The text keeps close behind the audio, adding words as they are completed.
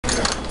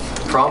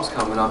Prom's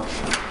coming up.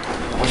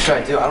 What should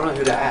I do? I don't know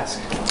who to ask.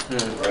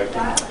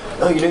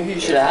 Oh, you know who you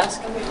should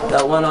ask?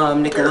 That one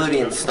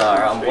Nickelodeon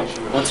star.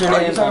 What's her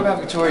name? You're talking about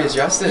Victoria's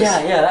Justice?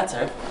 Yeah, that's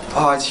her.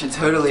 Oh, I should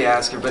totally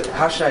ask her, but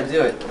how should I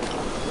do it?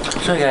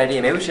 That's a good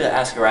idea. Maybe we should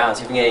ask around,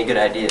 see if we can get any good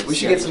ideas. We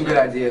should get some good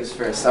ideas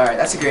first. Alright,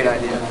 that's a great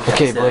idea.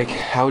 Okay, Blake,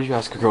 how would you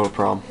ask a girl to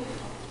prom?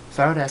 If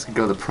I were to ask a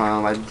girl to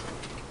prom, I'd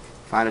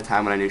find a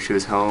time when I knew she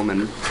was home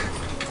and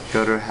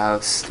go to her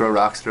house, throw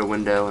rocks at her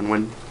window, and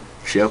when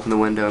she opened the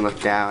window and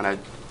looked down, I'd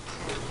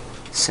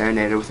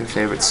serenade her with her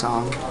favorite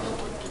song.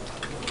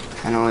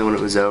 And only when it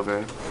was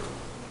over,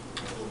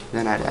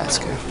 then I'd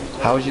ask her.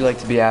 How would you like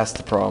to be asked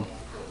to prom?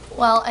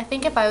 Well, I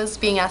think if I was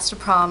being asked to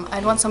prom,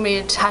 I'd want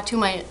somebody to tattoo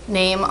my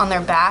name on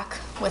their back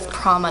with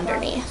prom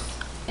underneath.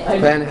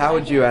 Ben, how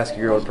would you ask a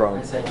girl to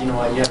prom?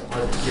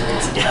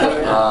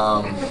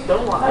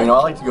 I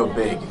like to go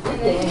big,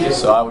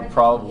 so I would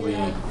probably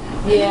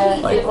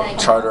like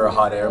charter a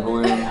hot air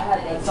balloon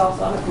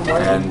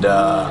and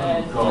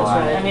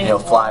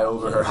fly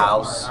over her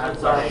house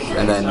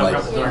and then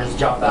like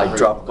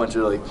drop a bunch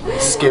of like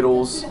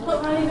Skittles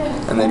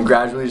and then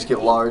gradually just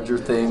get larger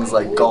things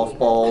like golf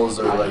balls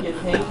or like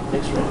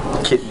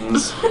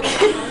kittens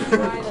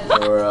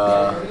or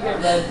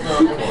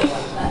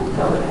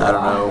I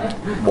don't know,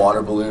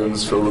 water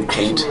balloons filled with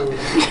paint.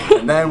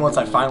 And then once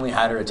I finally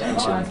had her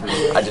attention,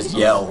 I just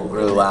yell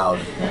really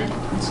loud,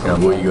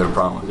 will you go to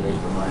prom with me?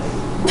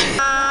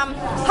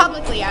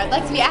 Publicly. I would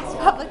like to be asked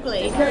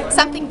publicly.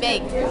 Something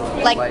big,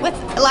 like with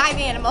live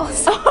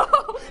animals.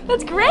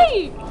 That's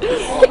great!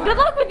 Good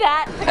luck with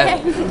that!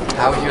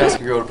 How would you ask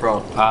a girl to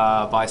prom?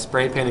 By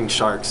spray painting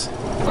sharks.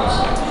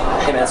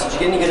 Hey man, so did you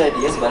get any good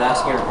ideas about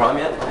asking her to prom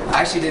yet?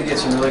 I actually did get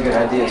some really good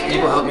ideas.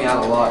 People helped me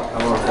out a lot.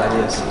 I with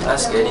ideas.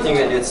 That's good. You think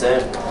you're gonna do it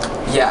soon?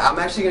 Yeah, I'm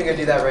actually gonna go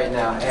do that right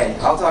now. Hey,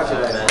 I'll talk to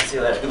you later. Man, see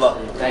you later. Good luck.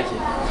 Thank you.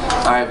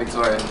 Alright,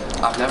 Victoria.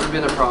 I've never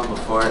been to prom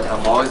before, and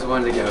I've always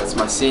wanted to go. It's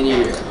my senior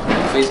year.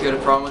 Please go to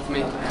prom with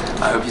me.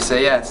 I hope you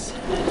say yes.